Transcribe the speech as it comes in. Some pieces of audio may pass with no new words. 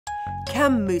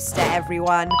Kamusta,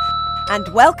 everyone, and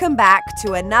welcome back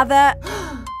to another...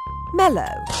 Mello,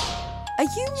 are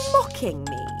you mocking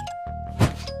me?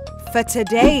 For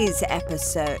today's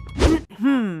episode...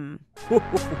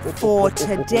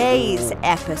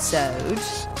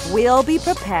 we'll be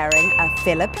preparing a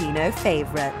Filipino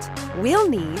favorite. We'll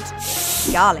need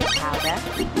garlic powder,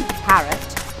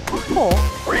 carrot, pork,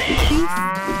 beef,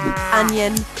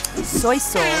 onion, soy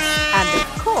sauce, and of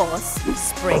course,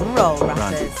 spring roll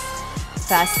wrappers.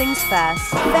 First things first,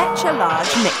 fetch a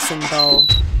large mixing bowl.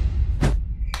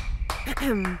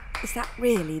 Is that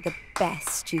really the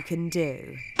best you can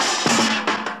do?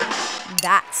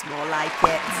 That's more like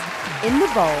it. In the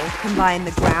bowl, combine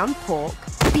the ground pork,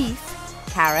 beef,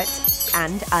 carrot,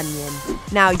 and onion.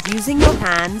 Now, using your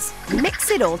hands,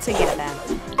 mix it all together.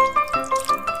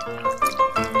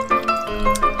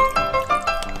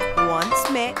 Once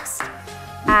mixed,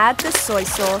 add the soy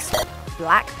sauce,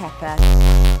 black pepper,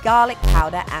 garlic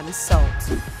powder, and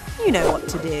salt. You know what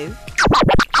to do.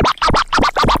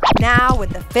 Now, with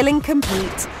the filling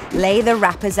complete, lay the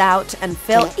wrappers out and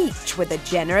fill each with a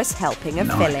generous helping of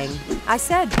filling. I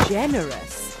said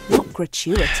generous, not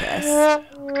gratuitous.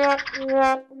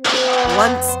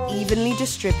 Once evenly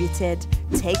distributed,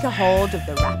 take a hold of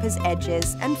the wrapper's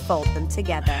edges and fold them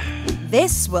together.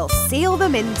 This will seal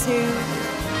them into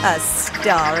a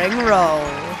starring roll.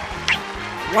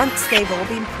 Once they've all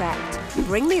been prepped,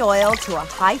 bring the oil to a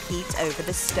high heat over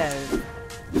the stove.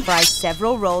 Fry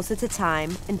several rolls at a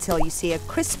time until you see a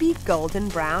crispy golden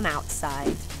brown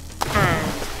outside.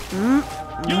 And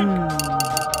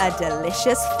a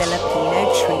delicious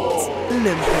Filipino treat,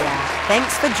 Lumpia.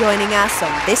 Thanks for joining us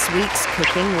on this week's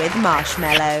Cooking with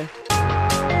Marshmello.